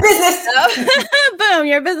mean? I got business. So, boom,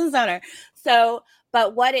 you're a business owner. So,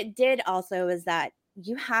 but what it did also is that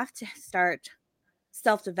you have to start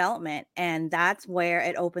self-development, and that's where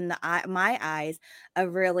it opened my eyes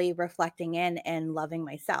of really reflecting in and loving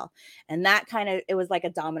myself. And that it was like a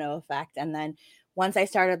domino effect. And then once I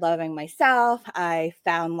started loving myself, I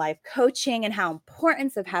found life coaching and how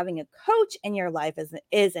important of having a coach in your life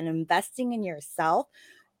is and investing in yourself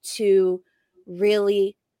to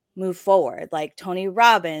really move forward, like Tony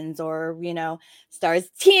Robbins or, Stars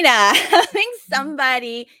Tina, having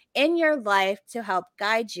somebody in your life to help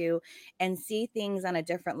guide you and see things on a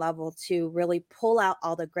different level, to really pull out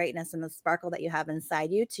all the greatness and the sparkle that you have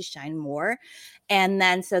inside you to shine more. And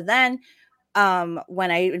then,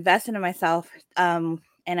 when I invested in myself, and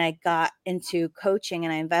I got into coaching,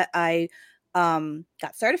 and I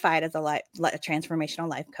got certified as a transformational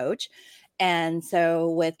life coach. And so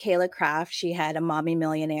with Kayla Craft, she had a Mommy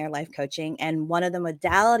Millionaire life coaching, and one of the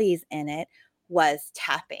modalities in it was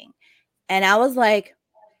tapping. And I was like,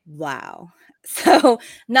 wow. So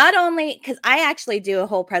not only, because I actually do a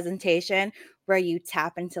whole presentation where you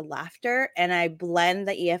tap into laughter, and I blend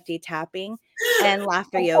the EFT tapping and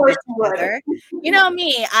laughter yoga together. You know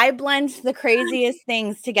me, I blend the craziest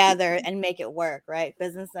things together and make it work, right?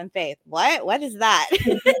 Business and faith. What is that?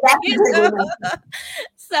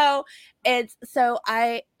 So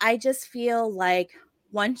I just feel like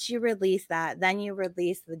once you release that, then you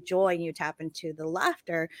release the joy and you tap into the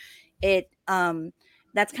laughter.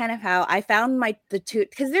 That's kind of how I found the two,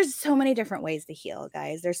 because there's so many different ways to heal,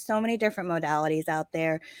 guys. There's so many different modalities out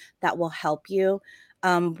there that will help you.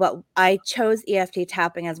 But I chose EFT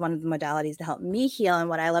tapping as one of the modalities to help me heal, and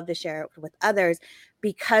what I love to share with others,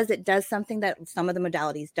 because it does something that some of the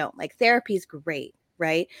modalities don't. Like therapy is great,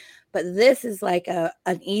 right? But this is like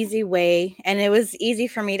an easy way. And it was easy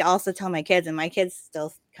for me to also tell my kids, and my kids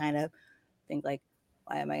still kind of think like,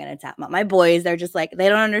 why am I going to tap? My boys, they're just like, they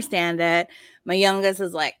don't understand it. My youngest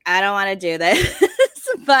is like, I don't want to do this.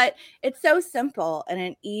 But it's so simple and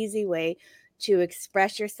an easy way to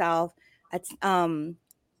express yourself. It's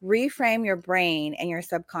reframe your brain and your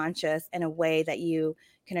subconscious in a way that you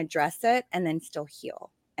can address it and then still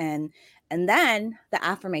heal. And then the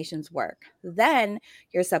affirmations work. Then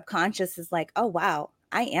your subconscious is like, oh, wow,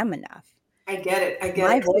 I am enough. I get it.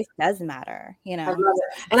 My voice does matter, I love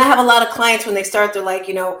it. And I have a lot of clients, when they start, they're like,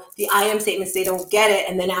 the I am statements, they don't get it.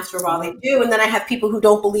 And then after a while they do. And then I have people who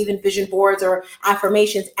don't believe in vision boards or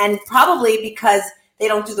affirmations, and probably because they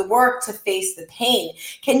don't do the work to face the pain.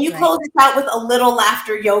 Can you close this out with a little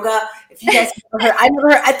laughter yoga? If you guys heard,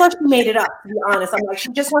 I thought she made it up, to be honest. I'm like,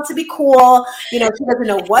 she just wants to be cool. She doesn't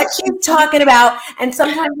know what she's talking about. And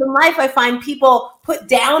sometimes in life, I find people put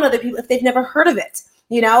down other people if they've never heard of it.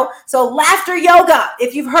 you know? So laughter yoga.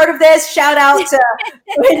 If you've heard of this, shout out to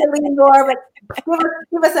Angeline Moore, but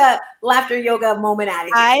give us a laughter yoga moment out of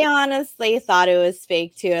here. I honestly thought it was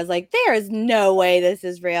fake too. I was like, there is no way this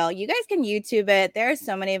is real. You guys can YouTube it. There are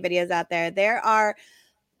so many videos out there. There are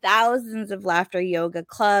thousands of laughter yoga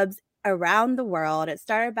clubs around the world. It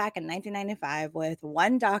started back in 1995 with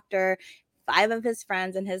one doctor, 5 of his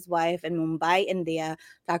friends and his wife in Mumbai, India,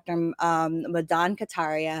 Dr. Madan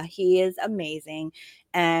Kataria. He is amazing.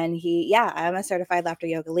 And I'm a certified laughter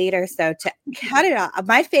yoga leader. So to cut it off,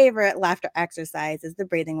 my favorite laughter exercise is the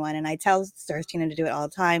breathing one. And I tell Tina to do it all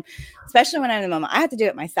the time, especially when I'm in the moment. I have to do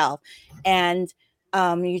it myself. And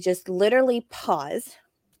you just literally pause.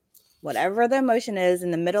 Whatever the emotion is in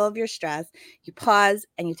the middle of your stress, you pause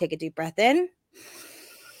and you take a deep breath in.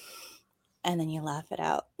 And then you laugh it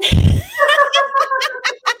out.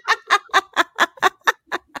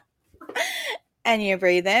 And you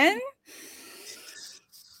breathe in.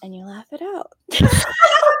 And you laugh it out.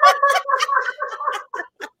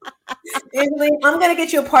 Angeline, I'm gonna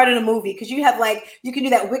get you a part of the movie because you have you can do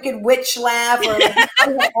that wicked witch laugh or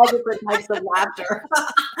all different types of laughter.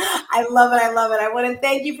 I love it. I want to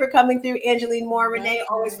thank you for coming through, Angeline Moore, Renee,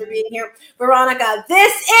 always for being here. Veronica,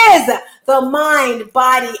 this is the Mind,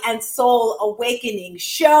 Body, and Soul Awakening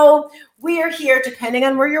Show. We are here, depending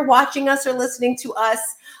on where you're watching us or listening to us,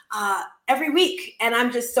 every week. And I'm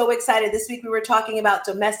just so excited. This week we were talking about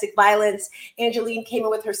domestic violence. Angeline came in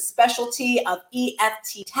with her specialty of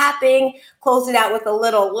EFT tapping, closed it out with a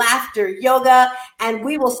little laughter yoga, and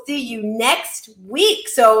we will see you next week.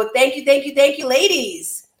 So thank you,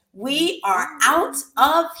 ladies. We are out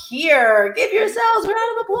of here. Give yourselves a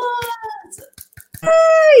round of applause.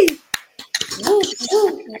 Hey! Woo,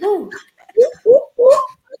 woo, woo. Woo, woo.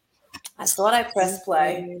 I thought I pressed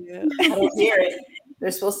play. I don't hear it.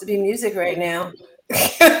 There's supposed to be music right now.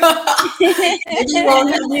 You won't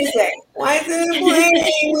have music. Why isn't it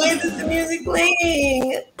playing? Why isn't the music playing?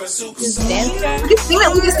 We can sing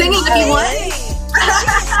it if you want.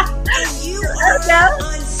 And you are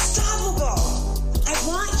unstoppable. I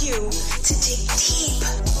want you to dig deep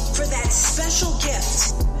for that special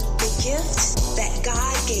gift. The gift that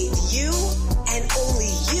God gave you and only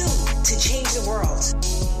you to change the world.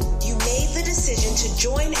 You made the decision to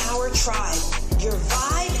join our tribe. Your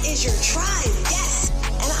vibe is your tribe, yes.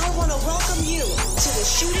 And I want to welcome you to the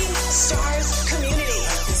Shooting Stars community.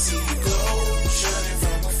 I can see you glow, shining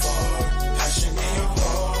from afar. Passion in your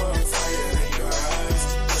heart, fire in your eyes.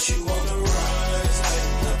 But you on the rise,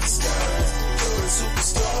 lighting up the skies. You're a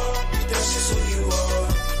superstar, that's just who you are.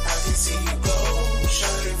 I can see you glow,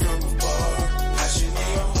 shining from afar. Passion in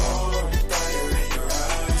your heart, fire in your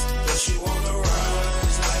eyes. But you on the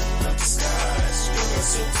rise, lighting up the skies. You're a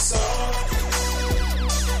superstar.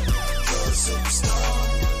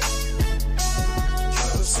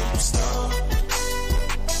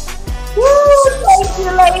 Woo! Thank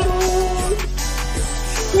you, ladies.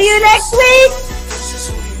 See you next week.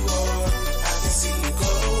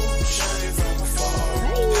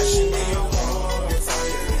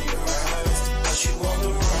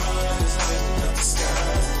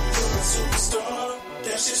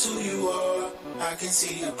 That's just who you are. I can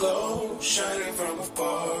see you glow, shining from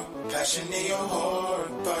afar. Passion in your heart,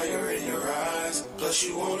 fire in your eyes. Plus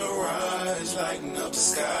you on the rise, lighting up the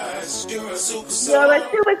skies. You're a superstar. You're a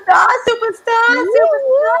superstar, superstar,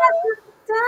 superstar.